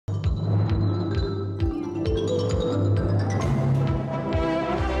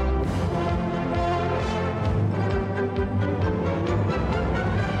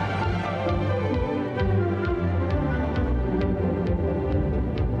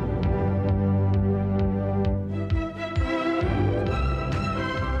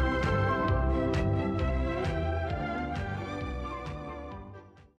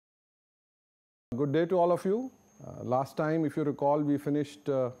Good day to all of you. Last time, if you recall, we finished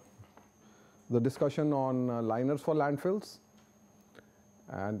the discussion on liners for landfills.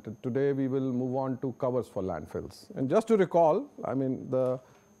 And today we will move on to covers for landfills. And just to recall, I mean, the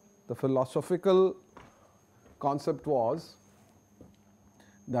philosophical concept was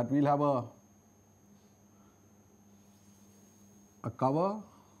that we'll have a cover,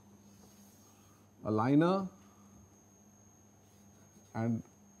 a liner, and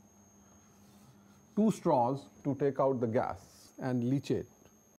two straws to take out the gas and leachate.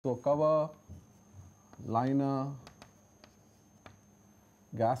 So cover, liner,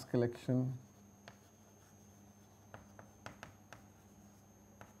 gas collection,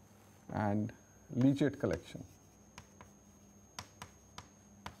 and leachate collection.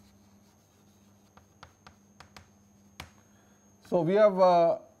 So we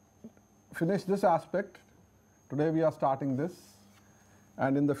have finished this aspect. Today we are starting this,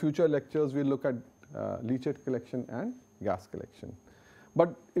 and in the future lectures we'll look at leachate collection and gas collection.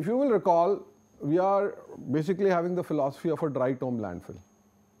 But if you will recall, we are basically having the philosophy of a dry tomb landfill,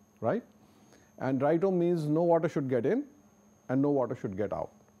 right? And dry tomb means no water should get in and no water should get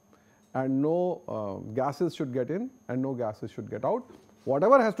out, and no gases should get in and no gases should get out.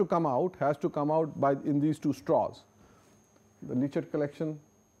 Whatever has to come out by in these two straws, the leachate collection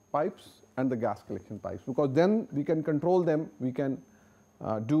pipes and the gas collection pipes, because then we can control them, we can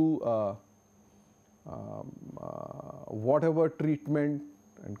do whatever treatment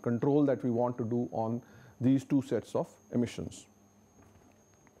and control that we want to do on these two sets of emissions.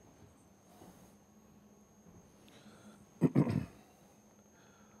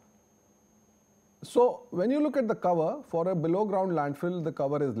 So when you look at the cover, for a below ground landfill, the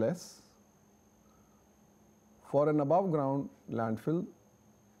cover is less. For an above ground landfill,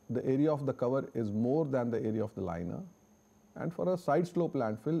 the area of the cover is more than the area of the liner. And for a side slope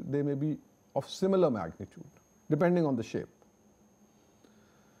landfill, they may be of similar magnitude, depending on the shape.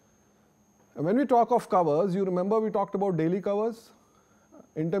 And when we talk of covers, you remember we talked about daily covers,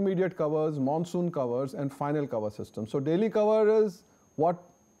 intermediate covers, monsoon covers, and final cover system. So daily cover is what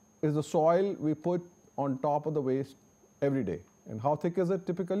is the soil we put on top of the waste every day. And how thick is it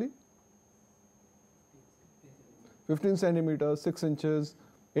typically? 15 centimeters, 6 inches,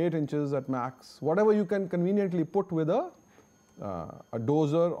 8 inches at max, whatever you can conveniently put with a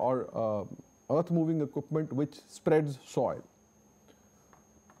dozer or earth moving equipment which spreads soil.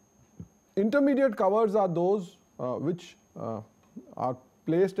 Intermediate covers are those which are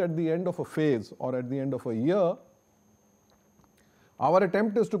placed at the end of a phase or at the end of a year. Our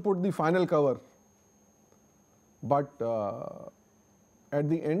attempt is to put the final cover, but at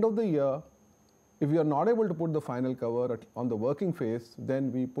the end of the year, if we are not able to put the final cover on the working phase,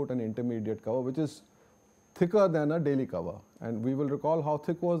 then we put an intermediate cover which is thicker than a daily cover. And we will recall how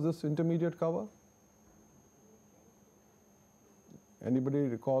thick was this intermediate cover? Anybody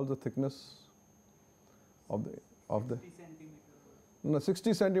recall the thickness of the 60 centimeters. No,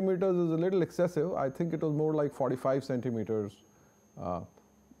 60 centimeters is a little excessive. I think it was more like 45 centimeters.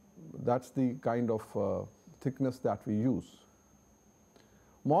 That's the kind of thickness that we use.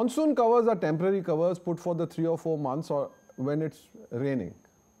 Monsoon covers are temporary covers put for the 3 or 4 months or when it's raining,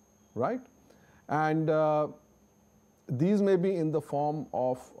 right? And these may be in the form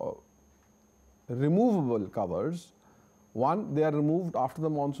of removable covers. One, they are removed after the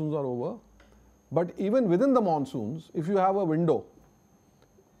monsoons are over. But even within the monsoons, if you have a window,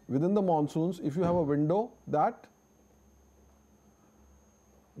 within the monsoons, if you have a window that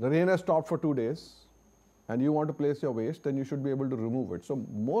the rain has stopped for 2 days and you want to place your waste, then you should be able to remove it. So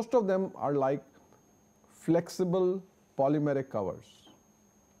most of them are like flexible polymeric covers.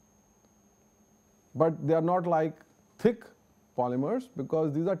 But they are not like thick polymers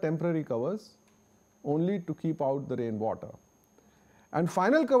because these are temporary covers only to keep out the rainwater. And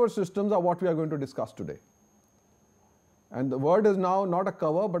final cover systems are what we are going to discuss today. And the word is now not a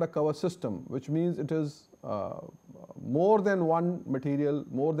cover but a cover system, which means it is more than one material,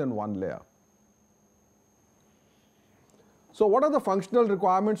 more than one layer. So what are the functional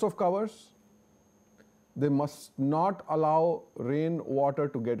requirements of covers? They must not allow rainwater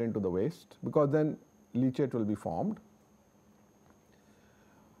to get into the waste because then leachate will be formed.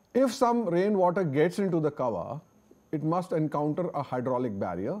 If some rainwater gets into the cover, it must encounter a hydraulic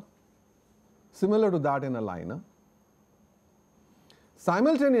barrier, similar to that in a liner.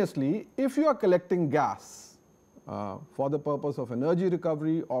 Simultaneously, if you are collecting gas for the purpose of energy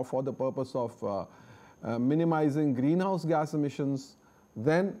recovery or for the purpose of minimizing greenhouse gas emissions,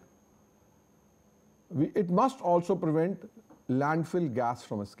 then it must also prevent landfill gas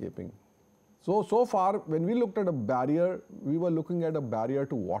from escaping. So far when we looked at a barrier, we were looking at a barrier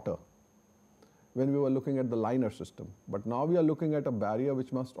to water. when we were looking at the liner system. But now we are looking at a barrier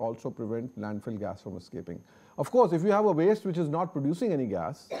which must also prevent landfill gas from escaping. Of course, if you have a waste which is not producing any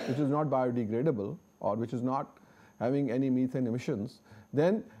gas, which is not biodegradable, or which is not having any methane emissions,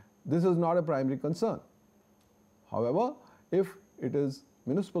 then this is not a primary concern. However, if it is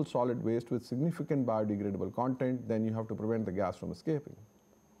municipal solid waste with significant biodegradable content, then you have to prevent the gas from escaping.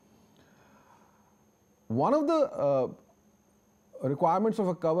 One of the requirements of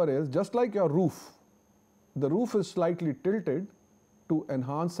a cover is, just like your roof, the roof is slightly tilted to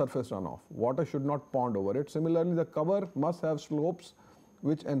enhance surface runoff. Water should not pond over it. Similarly, the cover must have slopes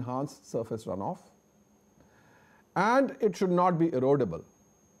which enhance surface runoff, and it should not be erodable.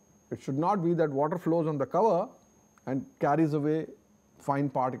 It should not be that water flows on the cover and carries away fine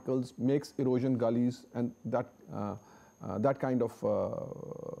particles, makes erosion gullies, and that kind of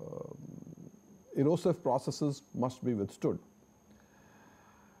erosive processes must be withstood.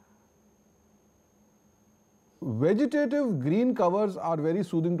 Vegetative green covers are very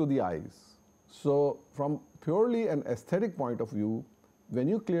soothing to the eyes. So from purely an aesthetic point of view, when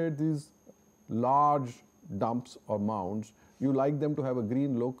you clear these large dumps or mounds, you like them to have a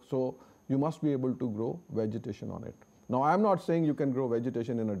green look, so you must be able to grow vegetation on it. Now, I am not saying you can grow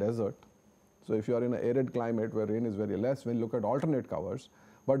vegetation in a desert. So if you are in an arid climate where rain is very less, we'll look at alternate covers.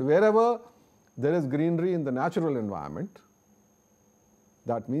 But wherever there is greenery in the natural environment,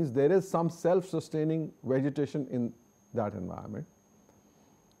 that means there is some self-sustaining vegetation in that environment.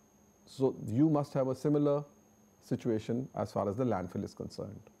 So you must have a similar situation as far as the landfill is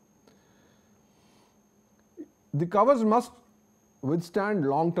concerned. The covers must withstand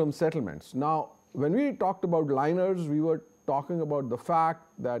long-term settlements. Now, when we talked about liners, we were talking about the fact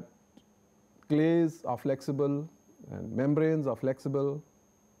that clays are flexible and membranes are flexible,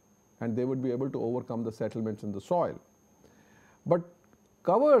 and they would be able to overcome the settlements in the soil. But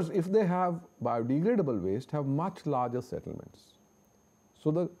covers, if they have biodegradable waste, have much larger settlements.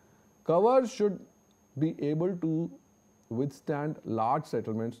 So the covers should be able to withstand large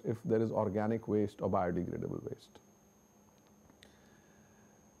settlements if there is organic waste or biodegradable waste.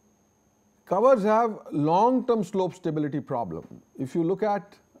 Covers have long-term slope stability problem. If you look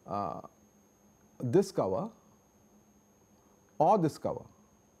at this cover or this cover,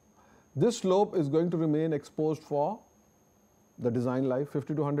 this slope is going to remain exposed for the design life,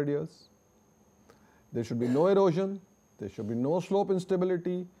 50 to 100 years. There should be no erosion, there should be no slope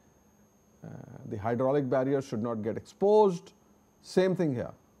instability, the hydraulic barriers should not get exposed. Same thing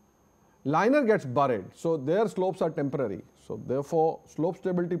here. Liner gets buried, so their slopes are temporary. So therefore, slope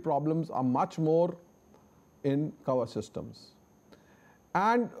stability problems are much more in cover systems.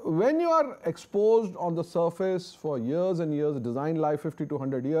 And when you are exposed on the surface for years and years, design life 50 to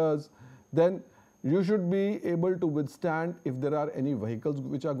 100 years, then you should be able to withstand if there are any vehicles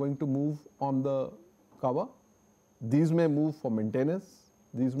which are going to move on the cover. These may move for maintenance,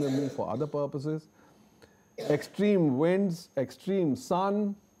 these may move for other purposes. Extreme winds, extreme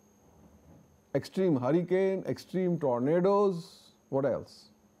sun, extreme hurricane, extreme tornadoes, what else?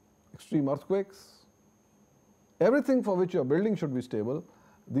 Extreme earthquakes. Everything for which your building should be stable,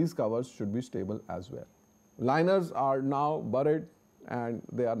 these covers should be stable as well. Liners are now buried and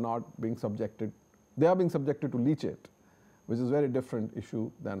they are not being subjected, they are being subjected to leachate, which is a very different issue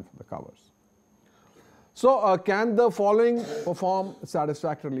than the covers. So can the following perform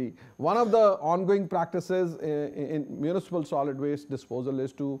satisfactorily? One of the ongoing practices in municipal solid waste disposal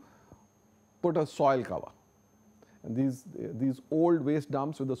is to put a soil cover. And these old waste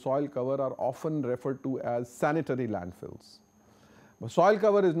dumps with the soil cover are often referred to as sanitary landfills. But soil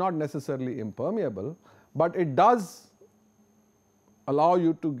cover is not necessarily impermeable, but it does allow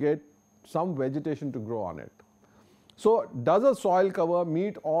you to get some vegetation to grow on it. So does a soil cover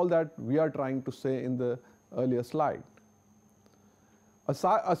meet all that we are trying to say in the earlier slide? A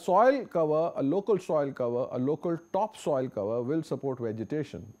soil cover, a local soil cover, a local topsoil cover will support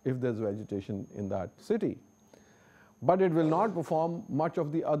vegetation if there is vegetation in that city. But it will not perform much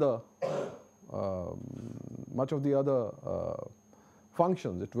of the other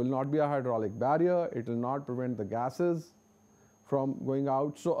functions. It will not be a hydraulic barrier. It will not prevent the gases from going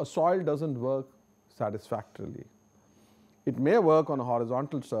out. So a soil doesn't work satisfactorily. It may work on a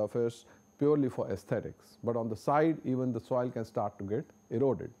horizontal surface purely for aesthetics, but on the side, even the soil can start to get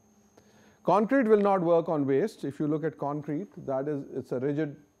eroded. Concrete will not work on waste. If you look at concrete, that is, it's a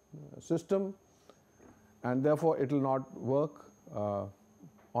rigid system, and therefore it will not work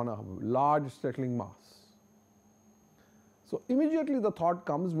on a large settling mass. So immediately the thought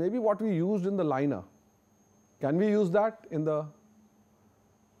comes, maybe what we used in the liner, can we use that in the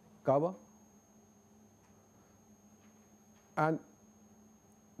cover? And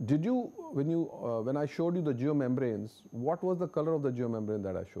did you, when I showed you the geomembranes, what was the color of the geomembrane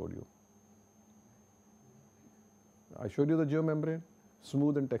that I showed you? I showed you the geomembrane,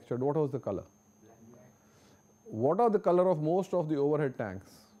 smooth and textured. What was the color? What are the color of most of the overhead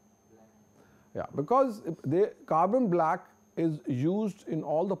tanks? Yeah, because carbon black is used in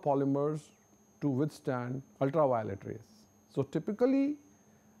all the polymers to withstand ultraviolet rays. So typically,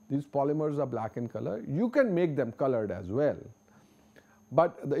 these polymers are black in color. You can make them colored as well.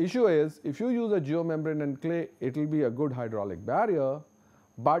 But the issue is, if you use a geomembrane and clay, it will be a good hydraulic barrier,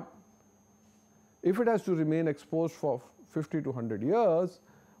 but if it has to remain exposed for 50 to 100 years,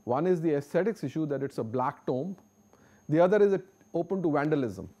 one is the aesthetics issue that it's a black tomb. The other is open to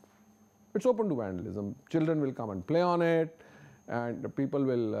vandalism. It's open to vandalism. Children will come and play on it, and people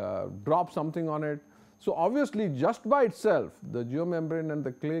will drop something on it. So obviously, just by itself, the geomembrane and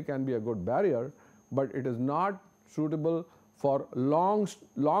the clay can be a good barrier, but it is not suitable for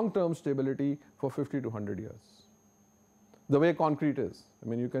long-term stability for 50 to 100 years. The way concrete is. I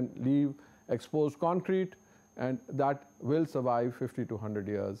mean, you can leave exposed concrete and that will survive 50 to 100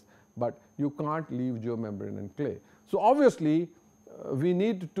 years, but you can't leave geomembrane and clay. So obviously, we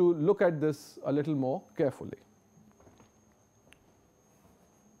need to look at this a little more carefully.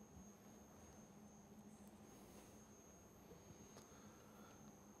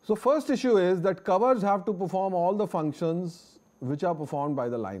 So first issue is that covers have to perform all the functions which are performed by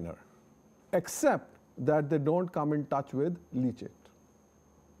the liner, except that they don't come in touch with leachate.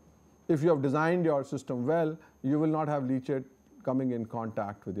 If you have designed your system well, you will not have leachate coming in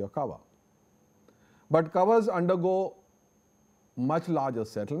contact with your cover. But covers undergo much larger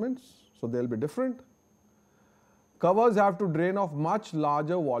settlements, so they'll be different. Covers have to drain off much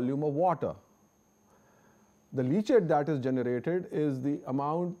larger volume of water. The leachate that is generated is the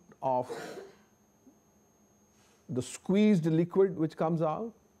amount of the squeezed liquid which comes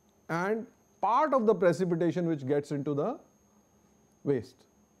out and part of the precipitation which gets into the waste.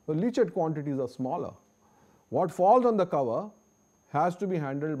 The leachate quantities are smaller. What falls on the cover has to be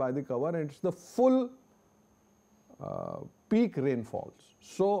handled by the cover, and it's the full peak rainfalls.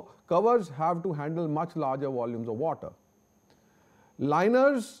 So covers have to handle much larger volumes of water.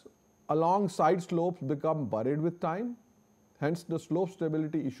 Liners along side slopes become buried with time, hence the slope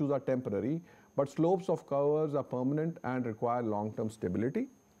stability issues are temporary, but slopes of covers are permanent and require long-term stability.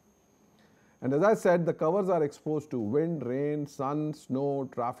 And as I said, the covers are exposed to wind, rain, sun, snow,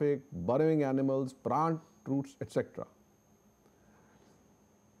 traffic, burrowing animals, plant roots, etc.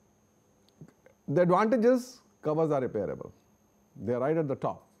 The advantage is covers are repairable. They are right at the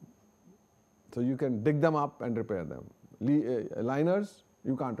top. So you can dig them up and repair them. Liners,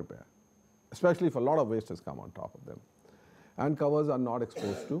 you can't repair, especially if a lot of waste has come on top of them. And covers are not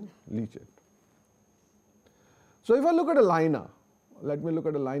exposed to leachate. So if I look at a liner, let me look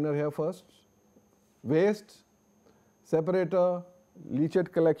at a liner here first. Waste, separator,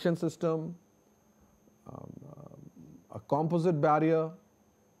 leachate collection system, a composite barrier,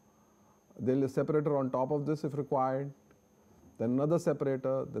 there is a separator on top of this if required, then another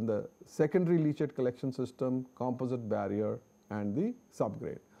separator, then the secondary leachate collection system, composite barrier, and the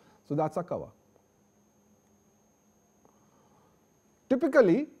subgrade. So that's a cover.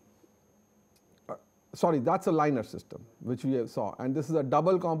 Typically, sorry, that's a liner system which we saw, and this is a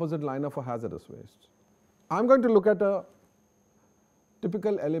double composite liner for hazardous waste. I'm going to look at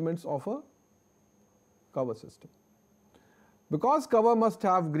typical elements of a cover system. Because cover must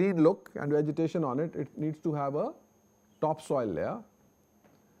have green look and vegetation on it, it needs to have a topsoil layer.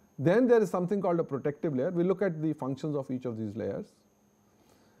 Then there is something called a protective layer. We look at the functions of each of these layers.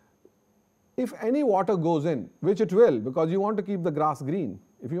 If any water goes in, which it will, because you want to keep the grass green.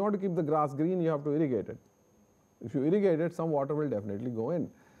 If you want to keep the grass green, you have to irrigate it. If you irrigate it, some water will definitely go in.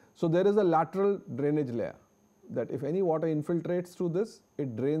 So there is a lateral drainage layer that if any water infiltrates through this,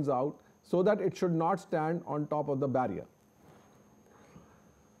 it drains out so that it should not stand on top of the barrier.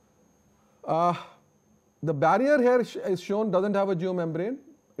 The barrier here is shown doesn't have a geomembrane.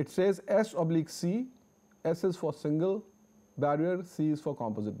 It says S/C. S is for single barrier, C is for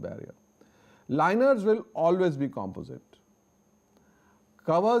composite barrier. Liners will always be composite.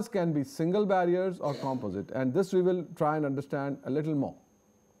 Covers can be single barriers or composite, and this we will try and understand a little more.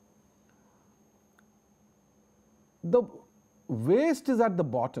 The waste is at the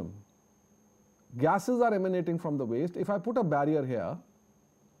bottom. Gases are emanating from the waste. If I put a barrier here,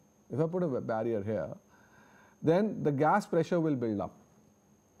 then the gas pressure will build up.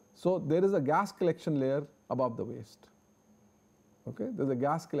 So there is a gas collection layer above the waste. Okay, there's a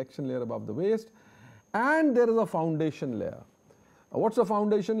gas collection layer above the waste, and there is a foundation layer. What's a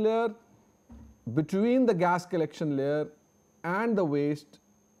foundation layer? Between the gas collection layer and the waste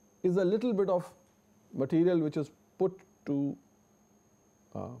is a little bit of material which is put to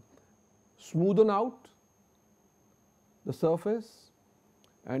smoothen out the surface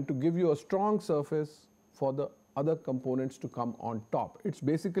and to give you a strong surface for the other components to come on top. It's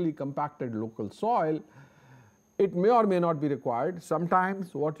basically compacted local soil. It may or may not be required.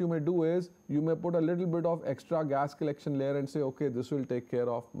 Sometimes what you may do is you may put a little bit of extra gas collection layer and say, okay, this will take care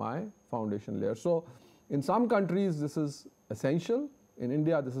of my foundation layer. So in some countries this is essential. In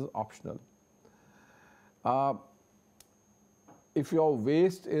India this is optional. If your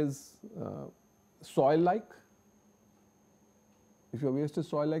waste is soil-like, if your waste is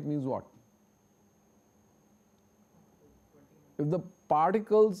soil-like means what? If the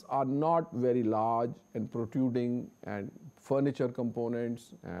particles are not very large and protruding and furniture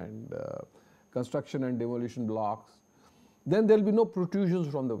components and construction and demolition blocks, then there will be no protrusions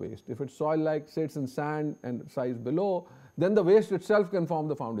from the waste. If it's soil-like, say it's in sand and size below, then the waste itself can form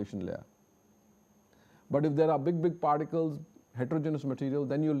the foundation layer. But if there are big particles, heterogeneous material,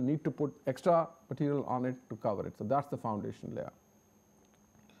 then you'll need to put extra material on it to cover it. So that's the foundation layer.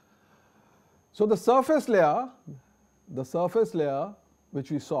 So the surface layer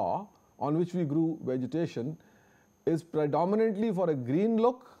which we saw, on which we grew vegetation, is predominantly for a green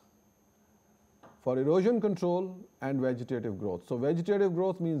look, for erosion control and vegetative growth. So vegetative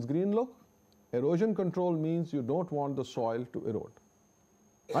growth means green look, erosion control means you don't want the soil to erode,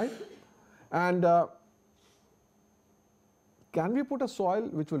 right? And can we put a soil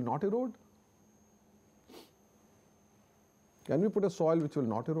which will not erode? Can we put a soil which will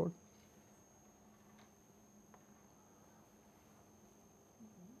not erode?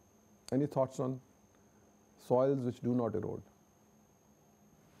 Any thoughts on soils which do not erode?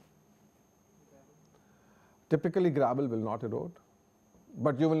 Typically gravel will not erode,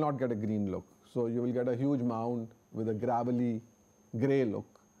 but you will not get a green look. So you will get a huge mound with a gravelly grey look,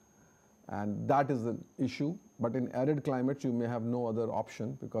 and that is an issue. But in arid climates you may have no other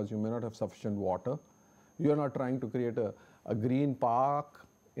option because you may not have sufficient water. You are not trying to create a green park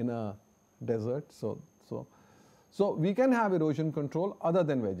in a desert. So we can have erosion control other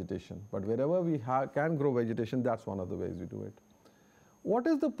than vegetation, but wherever we can grow vegetation, that's one of the ways we do it. What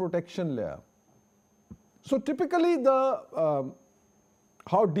is the protection layer? So typically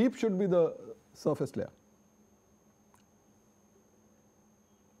how deep should be the surface layer?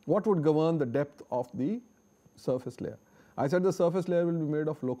 What would govern the depth of the surface layer? I said the surface layer will be made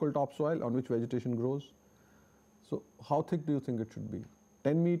of local topsoil on which vegetation grows. So how thick do you think it should be?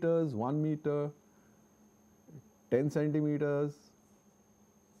 10 meters, 1 meter, 10 centimeters?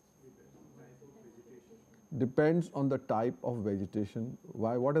 Depends on the type of vegetation.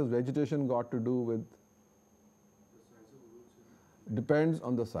 Why? What has vegetation got to do with? Depends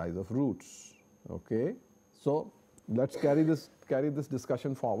on the size of roots. Okay. So let's carry this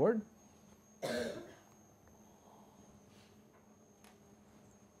discussion forward.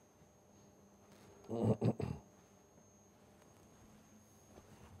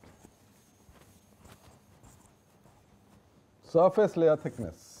 Surface layer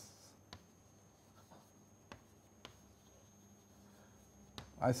thickness.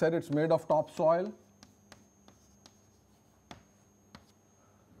 I said it's made of topsoil.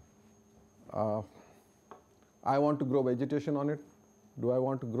 I want to grow vegetation on it. Do I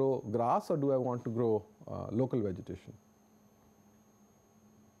want to grow grass or do I want to grow local vegetation?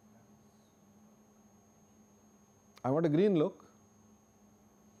 I want a green look.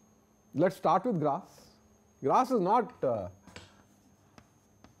 Let's start with grass. Grass is not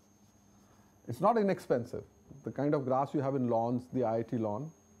it's not inexpensive. The kind of grass you have in lawns, the IIT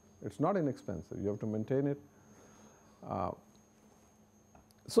lawn, it's not inexpensive. You have to maintain it.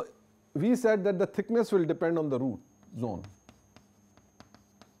 So we said that the thickness will depend on the root zone.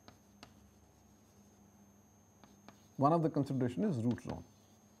 One of the considerations is root zone.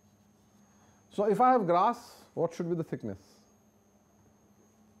 So if I have grass, what should be the thickness?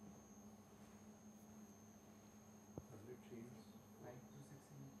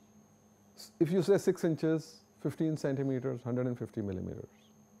 If you say 6 inches, 15 centimeters, 150 millimeters,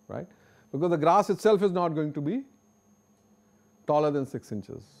 right? Because the grass itself is not going to be taller than 6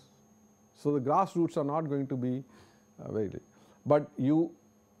 inches. So the grass roots are not going to be very big. But you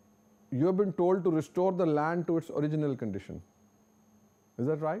have been told to restore the land to its original condition. Is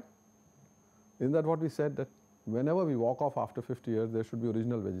that right? Isn't that what we said, that whenever we walk off after 50 years, there should be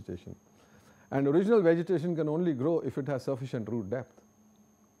original vegetation. And original vegetation can only grow if it has sufficient root depth.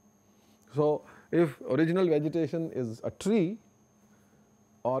 So if original vegetation is a tree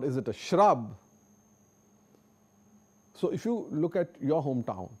or is it a shrub, so if you look at your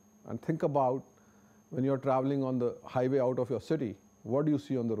hometown and think about when you're traveling on the highway out of your city, what do you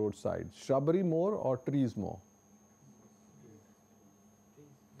see on the roadside? Shrubbery more or trees more?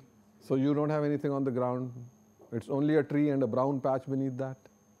 So you don't have anything on the ground. It's only a tree and a brown patch beneath that.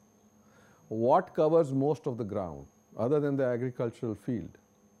 What covers most of the ground other than the agricultural field?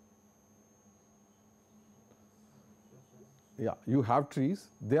 Yeah, you have trees.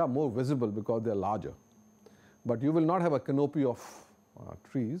 They are more visible because they are larger. But you will not have a canopy of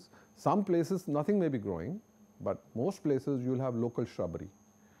trees. Some places nothing may be growing, but most places you will have local shrubbery.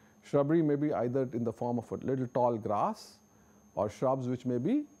 Shrubbery may be either in the form of a little tall grass or shrubs which may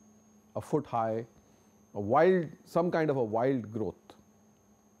be a foot high, some kind of a wild growth.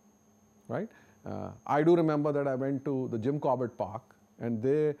 Right? I do remember that I went to the Jim Corbett Park and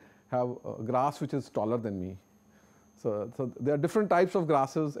they have grass which is taller than me. So there are different types of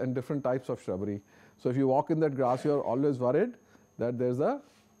grasses and different types of shrubbery. So if you walk in that grass, you are always worried that there's a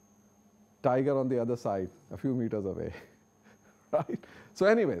tiger on the other side, a few meters away. Right? So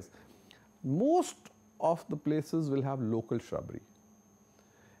anyways, most of the places will have local shrubbery.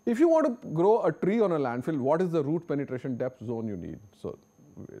 If you want to grow a tree on a landfill, what is the root penetration depth zone you need? So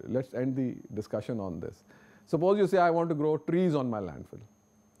let's end the discussion on this. Suppose you say, I want to grow trees on my landfill.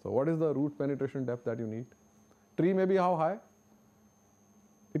 So what is the root penetration depth that you need? Tree may be how high?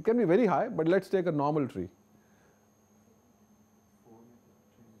 It can be very high, but let's take a normal tree.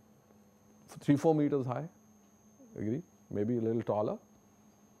 3-4 meters high, agree? Maybe a little taller.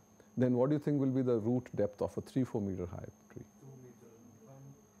 Then what do you think will be the root depth of a 3-4 meter high tree? 2 meters,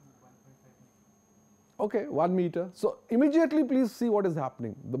 1.5 meters. Okay, 1 meter. So immediately please see what is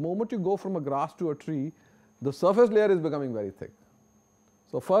happening. The moment you go from a grass to a tree, the surface layer is becoming very thick.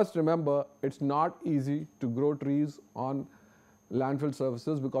 So first remember, it's not easy to grow trees on landfill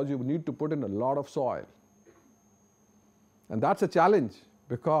surfaces because you need to put in a lot of soil. And that's a challenge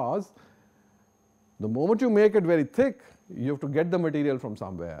because the moment you make it very thick, you have to get the material from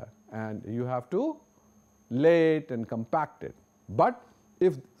somewhere and you have to lay it and compact it. But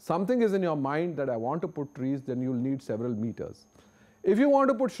if something is in your mind that I want to put trees, then you'll need several meters. If you want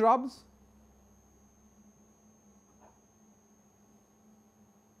to put shrubs,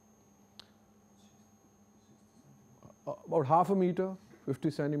 about half a meter,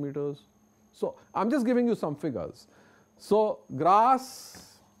 50 centimeters. So I'm just giving you some figures. So grass,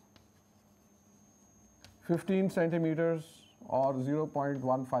 15 centimeters or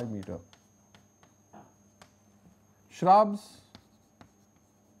 0.15 meter. Shrubs,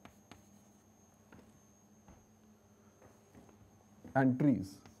 and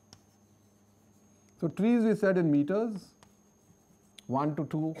trees. So trees we said in meters, 1 to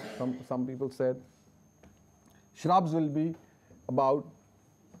 2, some people said. Shrubs will be about.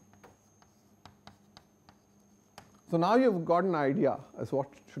 So now you've got an idea as what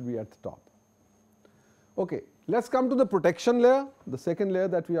should be at the top. Okay, let's come to the protection layer, the second layer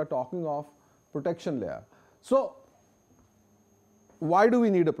that we are talking of, protection layer. So why do we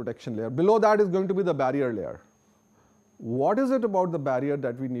need a protection layer? Below that is going to be the barrier layer. What is it about the barrier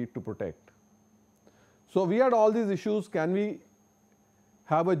that we need to protect? So we had all these issues. Can we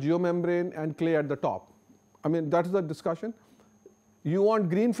have a geomembrane and clay at the top? I mean, that's the discussion. You want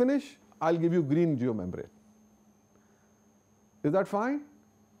green finish? I'll give you green geomembrane. Is that fine?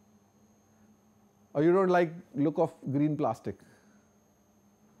 Or you don't like look of green plastic?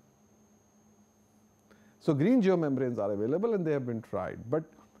 So green geomembranes are available and they have been tried. But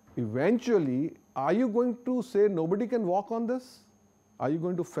eventually, are you going to say nobody can walk on this? Are you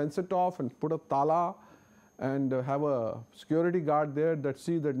going to fence it off and put a tala and have a security guard there that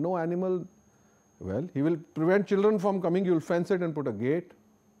sees that no animal? Well, he will prevent children from coming, you will fence it and put a gate.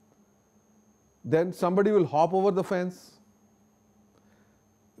 Then somebody will hop over the fence.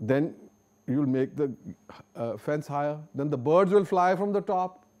 Then you will make the fence higher. Then the birds will fly from the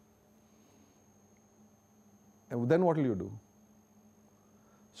top. And then what will you do?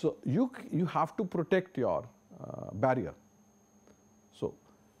 So you have to protect your barrier. So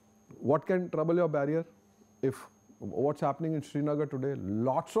what can trouble your barrier? If what's happening in Srinagar today,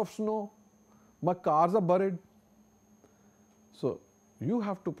 lots of snow. My cars are buried. So you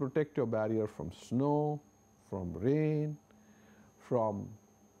have to protect your barrier from snow, from rain, from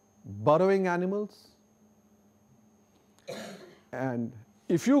burrowing animals. And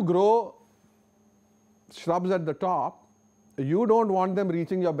if you grow shrubs at the top, you don't want them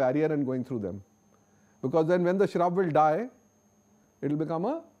reaching your barrier and going through them. Because then when the shrub will die, it will become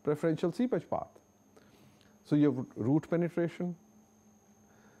a preferential seepage path. So you have root penetration.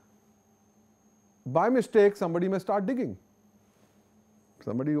 By mistake, somebody may start digging.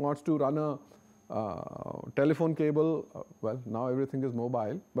 Somebody wants to run a telephone cable, well, now everything is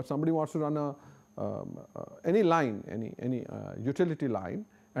mobile, but somebody wants to run a any line, any utility line,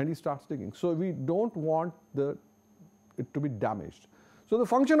 and he starts digging. So we don't want it to be damaged. So the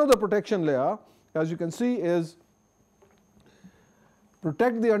function of the protection layer, as you can see, is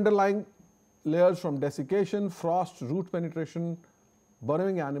protect the underlying layers from desiccation, frost, root penetration,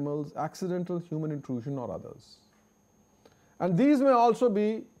 burrowing animals, accidental human intrusion or others. And these may also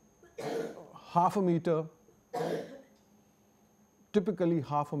be half a meter, typically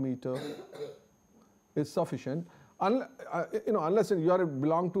half a meter is sufficient. Unless you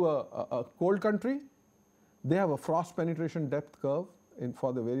belong to a cold country, they have a frost penetration depth curve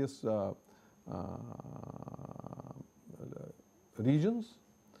for the various regions.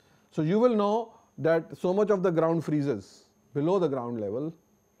 So you will know that so much of the ground freezes below the ground level,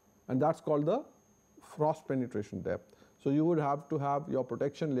 and that's called the frost penetration depth. So you would have to have your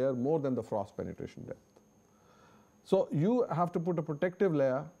protection layer more than the frost penetration depth. So you have to put a protective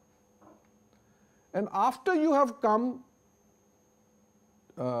layer, and after you have come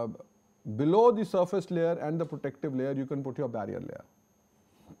below the surface layer and the protective layer, you can put your barrier layer.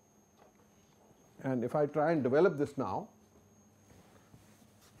 And if I try and develop this now,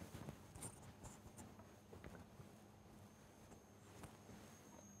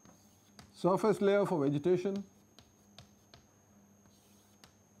 surface layer for vegetation,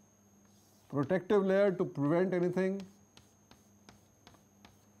 protective layer to prevent anything,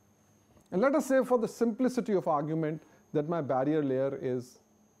 and let us say, for the simplicity of argument, that my barrier layer is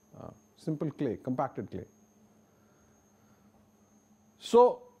simple clay, compacted clay.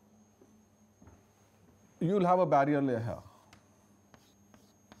 So you will have a barrier layer here.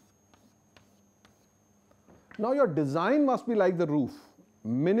 Now your design must be like the roof.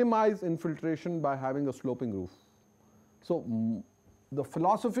 Minimize infiltration by having a sloping roof. So the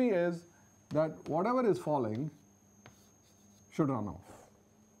philosophy is that whatever is falling should run off.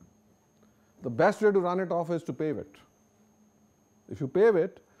 The best way to run it off is to pave it. If you pave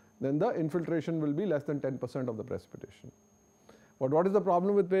it, then the infiltration will be less than 10% of the precipitation. But what is the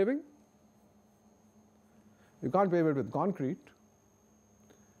problem with paving? You can't pave it with concrete.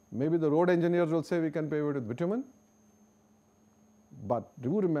 Maybe the road engineers will say we can pave it with bitumen. But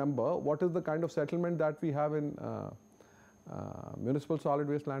do remember what is the kind of settlement that we have in municipal solid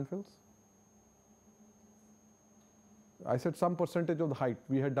waste landfills? I said some percentage of the height.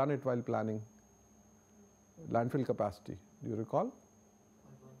 We had done it while planning landfill capacity. Do you recall? 0.1%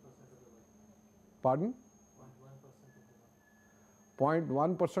 Pardon?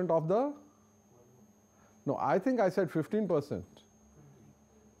 0.1% of the? No, I think I said 15%.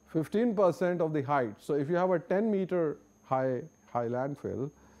 15% of the height. So if you have a 10-meter high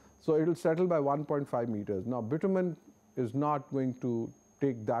landfill, so it will settle by 1.5 meters. Now bitumen is not going to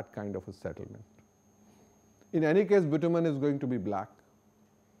take that kind of a settlement. In any case, bitumen is going to be black.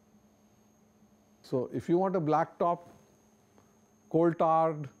 So if you want a black top, coal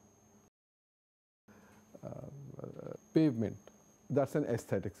tarred pavement, that's an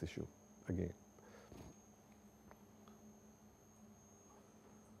aesthetics issue again.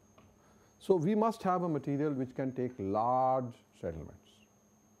 So we must have a material which can take large settlements.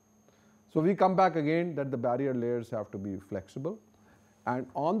 So we come back again that the barrier layers have to be flexible, and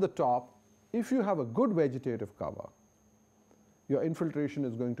on the top, if you have a good vegetative cover, your infiltration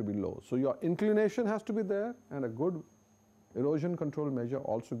is going to be low. So your inclination has to be there, and a good erosion control measure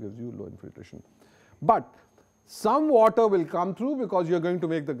also gives you low infiltration. But some water will come through because you are going to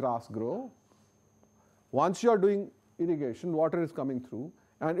make the grass grow. Once you are doing irrigation, water is coming through,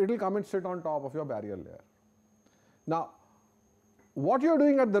 and it will come and sit on top of your barrier layer. Now, what you are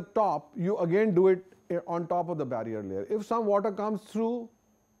doing at the top, you again do it on top of the barrier layer. If some water comes through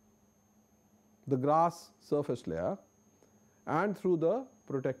the grass surface layer and through the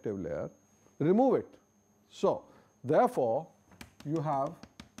protective layer, remove it. So therefore, you have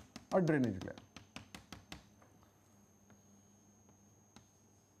a drainage layer.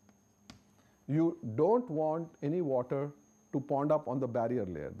 You don't want any water to pond up on the barrier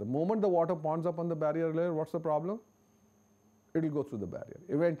layer. The moment the water ponds up on the barrier layer, what's the problem? It will go through the barrier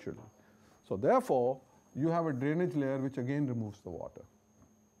eventually. So therefore, you have a drainage layer which again removes the water.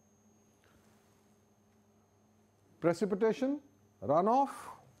 Precipitation, runoff,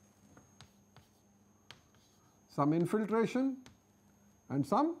 some infiltration, and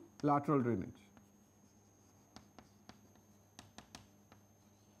some lateral drainage.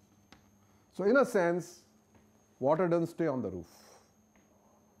 So in a sense, water doesn't stay on the roof,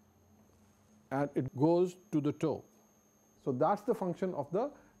 and it goes to the toe. So that's the function of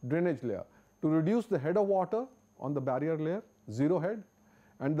the drainage layer, to reduce the head of water on the barrier layer, zero head,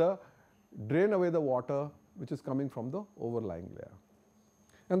 and drain away the water which is coming from the overlying layer.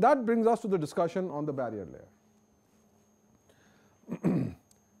 And that brings us to the discussion on the barrier layer.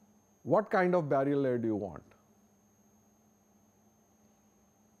 What kind of barrier layer do you want?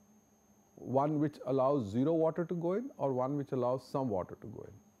 One which allows zero water to go in, or one which allows some water to go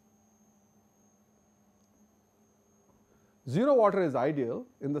in? Zero water is ideal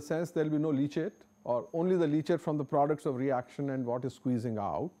in the sense there will be no leachate, or only the leachate from the products of reaction and what is squeezing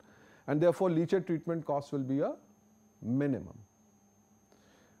out, and therefore leachate treatment costs will be a minimum.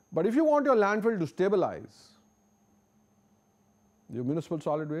 But if you want your landfill to stabilize your municipal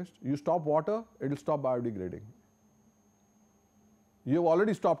solid waste, you stop water, it will stop biodegrading. You have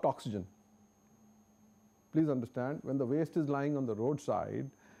already stopped oxygen. Please understand, when the waste is lying on the roadside,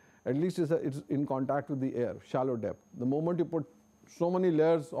 at least it's in contact with the air, shallow depth. The moment you put so many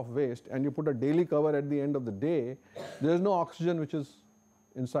layers of waste and you put a daily cover at the end of the day, there is no oxygen which is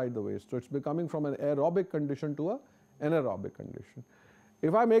inside the waste. So it's becoming from an aerobic condition to an anaerobic condition.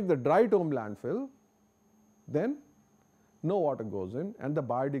 If I make the dry tomb landfill, then no water goes in and the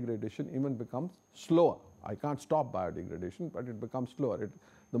biodegradation even becomes slower. I can't stop biodegradation, but it becomes slower.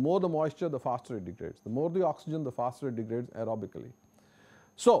 The more the moisture, the faster it degrades. The more the oxygen, the faster it degrades aerobically.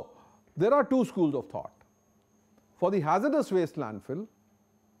 So there are two schools of thought. For the hazardous waste landfill,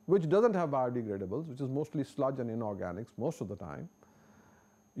 which doesn't have biodegradables, which is mostly sludge and inorganics most of the time,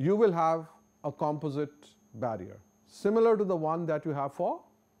 you will have a composite barrier, similar to the one that you have for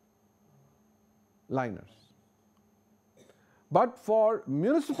liners. But for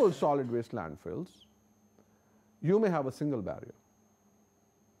municipal solid waste landfills, you may have a single barrier.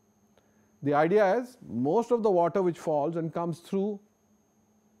 The idea is most of the water which falls and comes through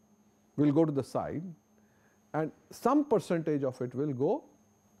will go to the side, and some percentage of it will go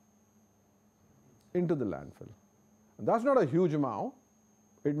into the landfill. And that's not a huge amount.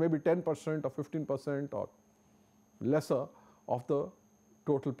 It may be 10% or 15% or lesser of the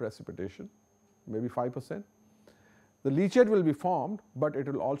total precipitation, maybe 5%. The leachate will be formed, but it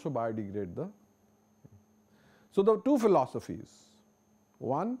will also biodegrade the. So the two philosophies: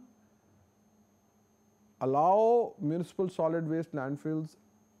 one, allow municipal solid waste landfills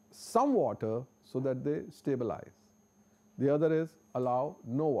some water so that they stabilize. The other is allow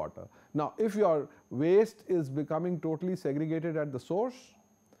no water. Now, if your waste is becoming totally segregated at the source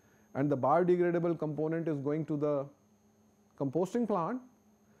and the biodegradable component is going to the composting plant,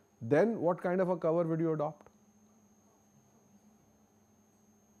 then what kind of a cover would you adopt?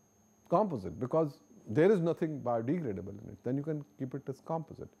 Composite, because there is nothing biodegradable in it. Then you can keep it as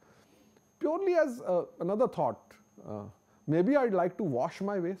composite. Purely as another thought, maybe I'd like to wash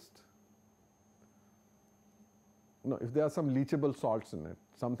my waste. No, if there are some leachable salts in it,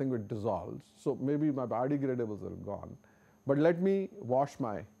 something which dissolves, so maybe my biodegradables are gone, but let me wash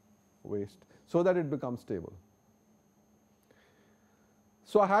my waste so that it becomes stable.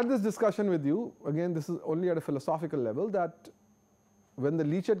 So I had this discussion with you, again this is only at a philosophical level, that when the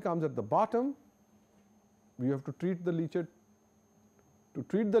leachate comes at the bottom, you have to treat the leachate. To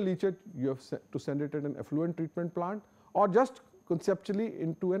treat the leachate, you have to send it in an effluent treatment plant, or just conceptually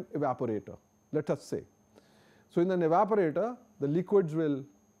into an evaporator, let us say. So in an evaporator, the liquids will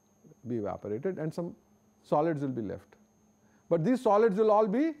be evaporated and some solids will be left. But these solids will all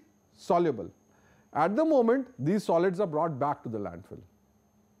be soluble. At the moment, these solids are brought back to the landfill.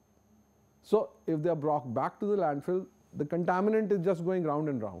 So if they are brought back to the landfill, the contaminant is just going round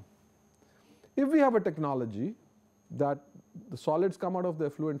and round. If we have a technology that the solids come out of the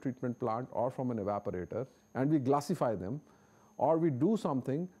effluent treatment plant or from an evaporator and we glassify them, or we do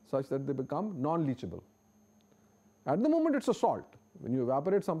something such that they become non-leachable. At the moment it's a salt. When you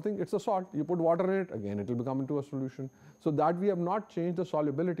evaporate something, it's a salt. You put water in it, again it will become into a solution. So that we have not changed the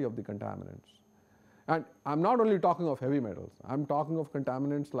solubility of the contaminants. And I'm not only talking of heavy metals, I'm talking of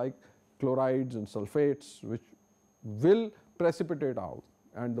contaminants like chlorides and sulfates, which will precipitate out.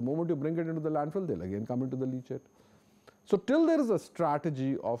 And the moment you bring it into the landfill, they'll again come into the leachate. So till there is a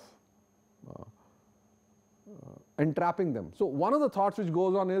strategy of entrapping them. So one of the thoughts which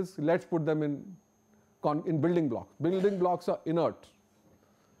goes on is, let's put them in building blocks. Building blocks are inert,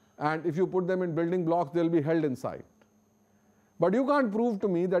 and if you put them in building blocks, they'll be held inside. But you can't prove to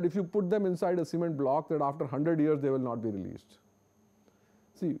me that if you put them inside a cement block, that after 100 years they will not be released.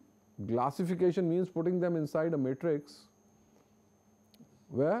 See, glassification means putting them inside a matrix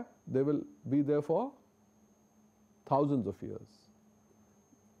where they will be there for thousands of years.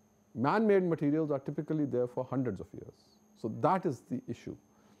 Man-made materials are typically there for hundreds of years. So that is the issue.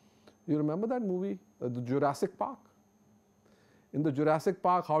 You remember that movie, the Jurassic Park? In the Jurassic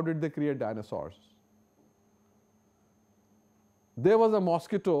Park, how did they create dinosaurs? There was a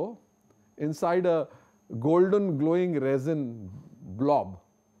mosquito inside a golden glowing resin blob,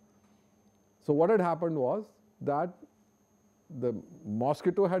 So what had happened was that the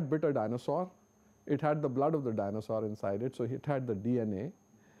mosquito had bit a dinosaur. It had the blood of the dinosaur inside it, so it had the DNA.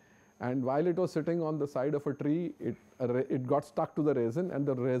 And while it was sitting on the side of a tree, it got stuck to the resin, and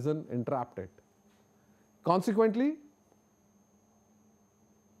the resin entrapped it. Consequently,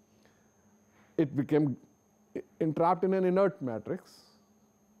 it became entrapped in an inert matrix,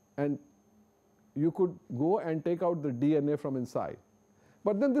 and you could go and take out the DNA from inside.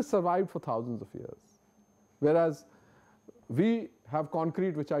 But then this survived for thousands of years. Whereas we have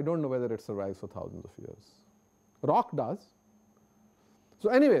concrete, which I don't know whether it survives for thousands of years. Rock does. So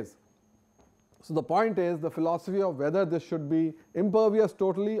anyways, so the point is, the philosophy of whether this should be impervious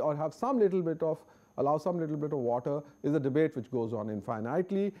totally or have some little bit of, allow some little bit of water, is a debate which goes on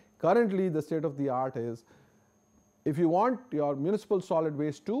infinitely. Currently, the state of the art is, if you want your municipal solid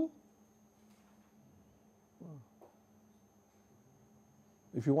waste to,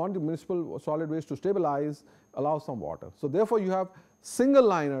 if you want the municipal solid waste to stabilize, allow some water. So therefore, you have single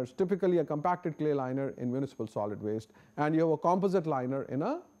liners, typically a compacted clay liner in municipal solid waste, and you have a composite liner in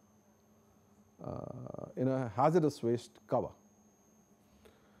a hazardous waste cover.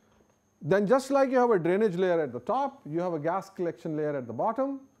 Then just like you have a drainage layer at the top, you have a gas collection layer at the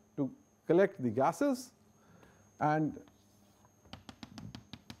bottom to collect the gases, and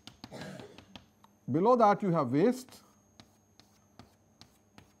below that you have waste.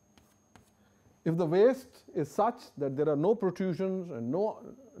 If the waste is such that there are no protrusions and no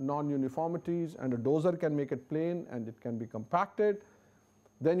non-uniformities, and a dozer can make it plain and it can be compacted,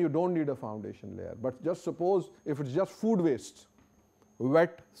 then you don't need a foundation layer. But just suppose if it's just food waste,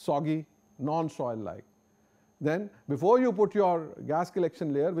 wet, soggy, non-soil like, then before you put your gas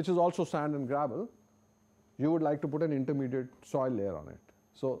collection layer, which is also sand and gravel, you would like to put an intermediate soil layer on it.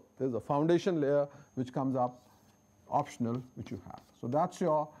 So there's a foundation layer which comes up optional, which you have. So that's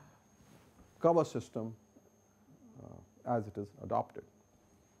your cover system as it is adopted.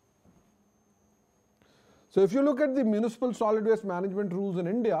 So if you look at the municipal solid waste management rules in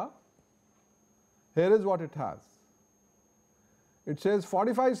India, here is what it has. It says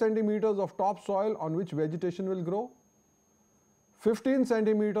 45 centimeters of topsoil on which vegetation will grow, 15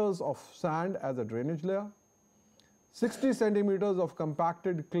 centimeters of sand as a drainage layer, 60 centimeters of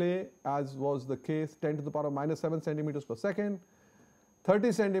compacted clay, as was the case, 10 to the power of -7 centimeters per second,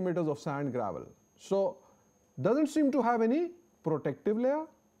 30 centimeters of sand gravel. So doesn't seem to have any protective layer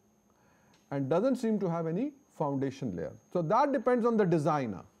and doesn't seem to have any foundation layer. So that depends on the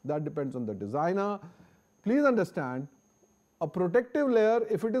designer. That depends on the designer. Please understand, a protective layer,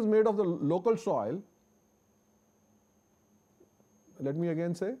 if it is made of the local soil, let me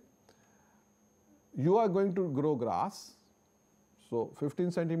again say, you are going to grow grass, so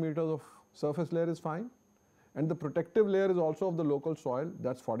 15 centimeters of surface layer is fine, and the protective layer is also of the local soil,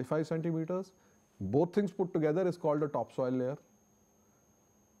 that's 45 centimeters. Both things put together is called a topsoil layer,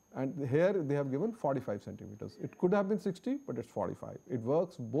 and here they have given 45 centimeters. It could have been 60, but it's 45. It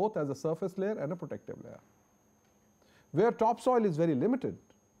works both as a surface layer and a protective layer. Where topsoil is very limited,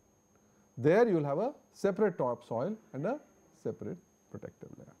 there you will have a separate topsoil and a separate protective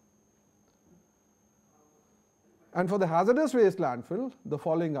layer. And for the hazardous waste landfill, the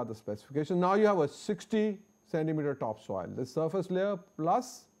following are the specifications. Now you have a 60 centimeter topsoil, the surface layer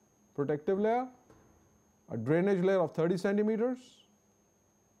plus protective layer, a drainage layer of 30 centimeters,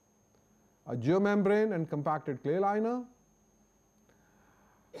 a geomembrane and compacted clay liner.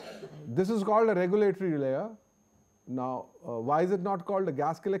 This is called a regulatory layer. Now, why is it not called a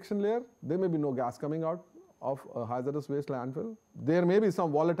gas collection layer? There may be no gas coming out of a hazardous waste landfill. There may be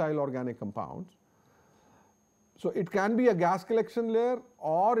some volatile organic compounds. So it can be a gas collection layer,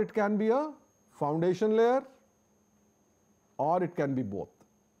 or it can be a foundation layer, or it can be both.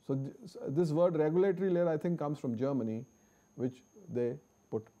 So this word regulatory layer, I think, comes from Germany, which they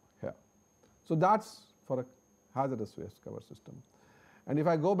put here. So that's for a hazardous waste cover system. And if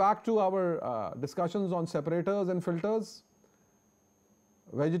I go back to our discussions on separators and filters,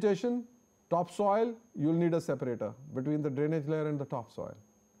 vegetation, topsoil, you'll need a separator between the drainage layer and the topsoil,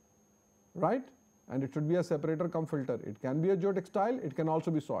 right? And it should be a separator cum filter. It can be a geotextile, it can also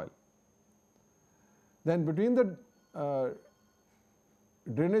be soil. Then between the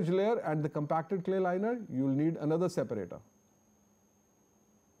drainage layer and the compacted clay liner, you will need another separator.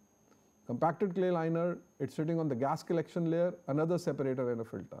 Compacted clay liner, it's sitting on the gas collection layer, another separator and a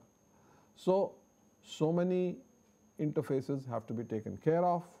filter. So many interfaces have to be taken care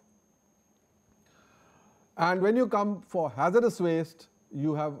of. And when you come for hazardous waste,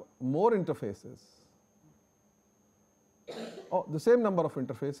 you have more interfaces. Oh, the same number of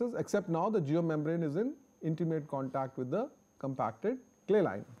interfaces, except now the geomembrane is in intimate contact with the compacted clay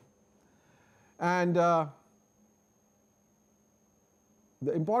liner. And the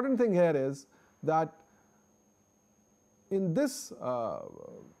important thing here is that in this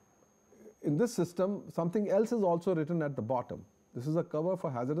system, something else is also written at the bottom. This is a cover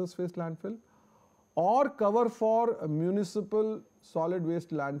for hazardous waste landfill or cover for a municipal solid waste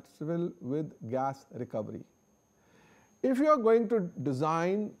landfill with gas recovery. If you are going to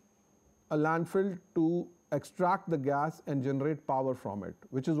design a landfill to extract the gas and generate power from it,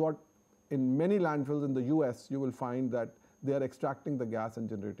 which is what in many landfills in the US you will find that they are extracting the gas and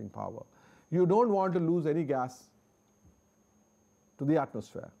generating power. You don't want to lose any gas to the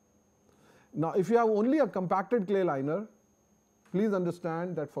atmosphere. Now, if you have only a compacted clay liner, please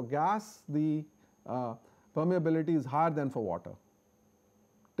understand that for gas the permeability is higher than for water,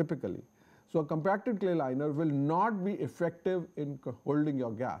 typically. So a compacted clay liner will not be effective in holding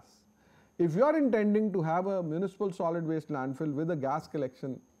your gas. If you are intending to have a municipal solid waste landfill with a gas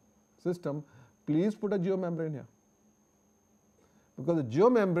collection system, please put a geomembrane here, because the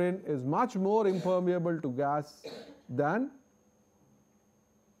geomembrane is much more impermeable to gas than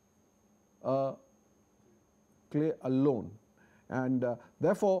clay alone, and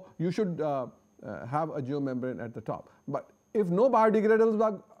therefore you should have a geomembrane at the top. But if no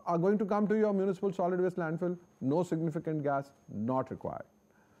biodegradables are going to come to your municipal solid waste landfill, no significant gas not required.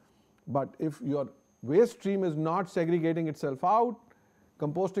 But if your waste stream is not segregating itself out,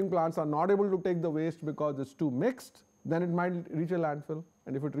 composting plants are not able to take the waste because it's too mixed, then it might reach a landfill.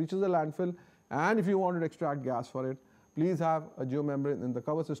 And if it reaches a landfill, and if you want to extract gas for it, please have a geomembrane in the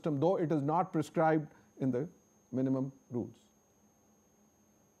cover system, though it is not prescribed in the minimum rules.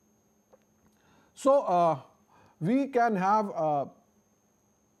 So we can have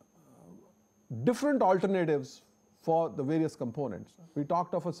different alternatives for the various components. We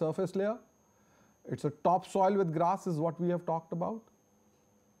talked of a surface layer. It's a topsoil with grass is what we have talked about.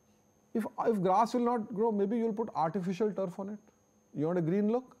 If grass will not grow, maybe you'll put artificial turf on it. You want a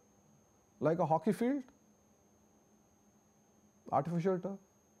green look, like a hockey field? Artificial turf.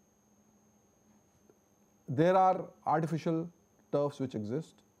 There are artificial turfs which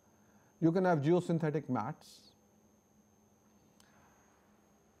exist. You can have geosynthetic mats.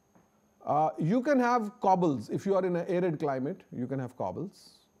 You can have cobbles. If you are in an arid climate, you can have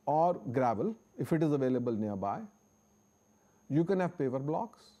cobbles, or gravel if it is available nearby. You can have paver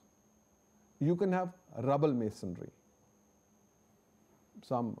blocks. You can have rubble masonry.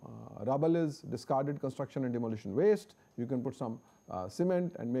 Some rubble is discarded construction and demolition waste. You can put some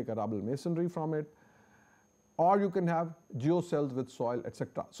cement and make a rubble masonry from it. Or you can have geocells with soil,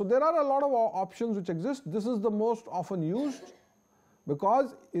 etc. So there are a lot of options which exist. This is the most often used,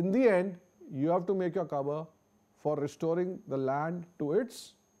 because in the end you have to make your cover for restoring the land to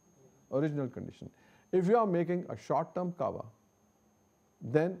its original condition. If you are making a short-term cover,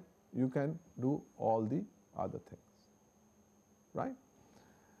 then you can do all the other things, right?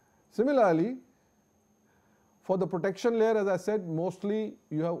 Similarly, for the protection layer, as I said, mostly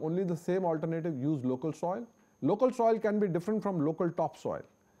you have only the same alternative, use local soil. Local soil can be different from local topsoil.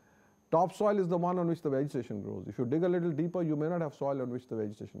 Topsoil is the one on which the vegetation grows. If you dig a little deeper, you may not have soil on which the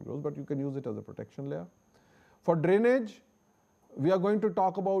vegetation grows, but you can use it as a protection layer. For drainage, we have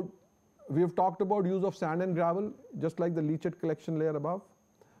talked about use of sand and gravel, just like the leachate collection layer above.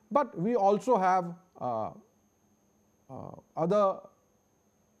 But we also have other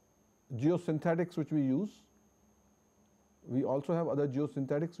geosynthetics which we use.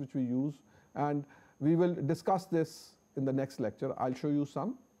 And we will discuss this in the next lecture. I'll show you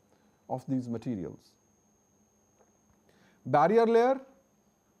some of these materials. Barrier layer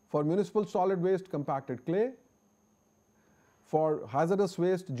for municipal solid waste, compacted clay. For hazardous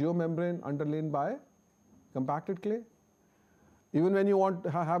waste, geomembrane underlain by compacted clay. Even when you want to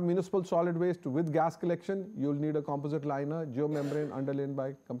have municipal solid waste with gas collection, you'll need a composite liner, geomembrane underlain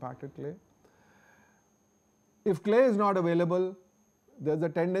by compacted clay. If clay is not available, there's a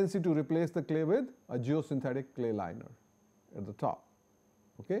tendency to replace the clay with a geosynthetic clay liner at the top.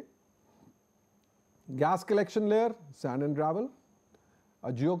 Okay? Gas collection layer, sand and gravel,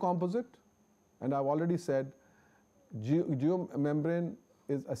 a geocomposite, and I've already said geomembrane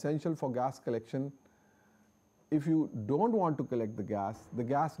is essential for gas collection. If you don't want to collect the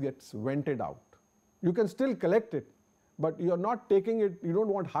gas gets vented out. You can still collect it, but you're not taking it, you don't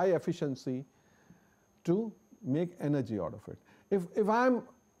want high efficiency to make energy out of it. If I'm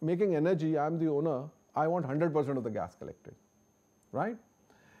making energy, I'm the owner, I want 100% of the gas collected, right?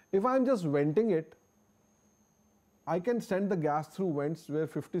 If I'm just venting it, I can send the gas through vents where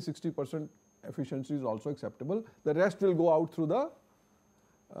 50-60% efficiency is also acceptable. The rest will go out through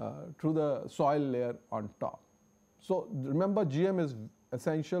the soil layer on top. So remember, GM is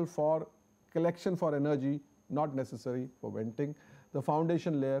essential for collection for energy, not necessary for venting. The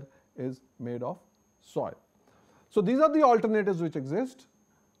foundation layer is made of soil. So these are the alternatives which exist.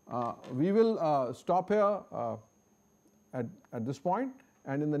 We will stop here at this point,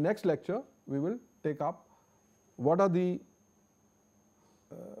 and in the next lecture we will take up what are the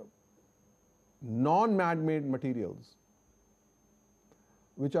non-man-made materials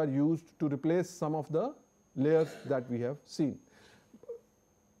which are used to replace some of the layers that we have seen.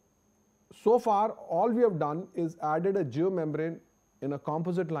 So far all we have done is added a geomembrane in a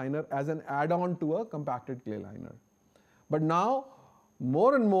composite liner as an add-on to a compacted clay liner. But now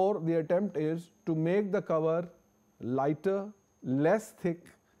more and more the attempt is to make the cover lighter, less thick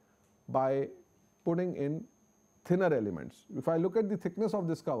by putting in thinner elements. If I look at the thickness of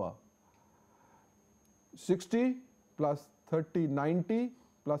this cover, 60 plus 30, 90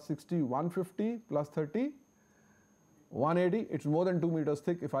 plus 60, 150 plus 30, 180, it's more than 2 meters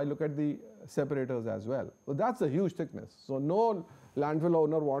thick if I look at the separators as well. So that's a huge thickness. So no landfill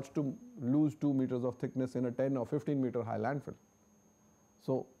owner wants to lose 2 meters of thickness in a 10 or 15 meter high landfill.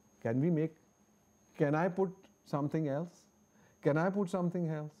 So can I put something else? Can I put something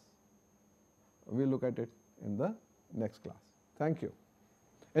else? We'll look at it in the next class. Thank you.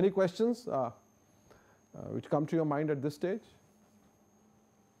 Any questions which come to your mind at this stage?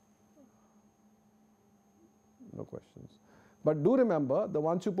 No questions. But do remember that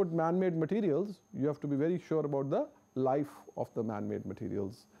once you put man-made materials, you have to be very sure about the life of the man-made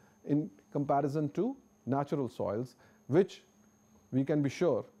materials in comparison to natural soils, which we can be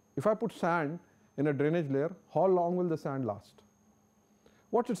sure. If I put sand in a drainage layer, how long will the sand last?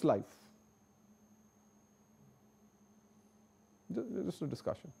 What's its life? Just a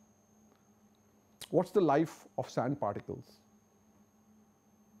discussion. What's the life of sand particles?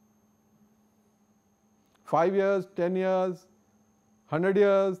 5 years, 10 years, 100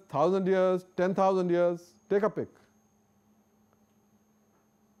 years, 1,000 years, 10,000 years, take a pick.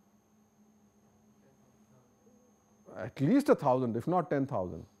 At least 1,000, if not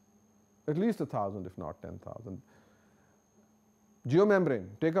 10,000. At least 1,000, if not 10,000. Geomembrane,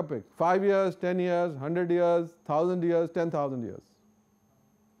 take a pick. 5 years, 10 years, 100 years, 1,000 years, 10,000 years.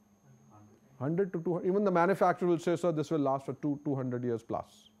 100 to 200. Even the manufacturer will say, sir, this will last for 200 years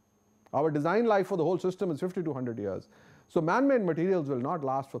plus. Our design life for the whole system is 50 to 100 years. So man-made materials will not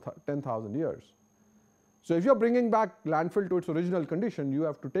last for 10,000 years. So if you're bringing back landfill to its original condition, you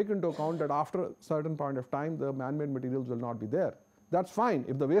have to take into account that after a certain point of time, the man-made materials will not be there. That's fine.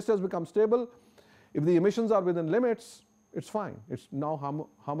 If the waste has become stable, if the emissions are within limits, it's fine. It's now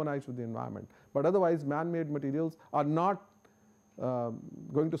harmonized with the environment. But otherwise, man-made materials are not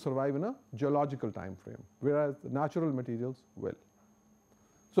going to survive in a geological time frame, whereas the natural materials will.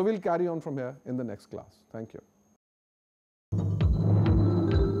 So we'll carry on from here in the next class. Thank you.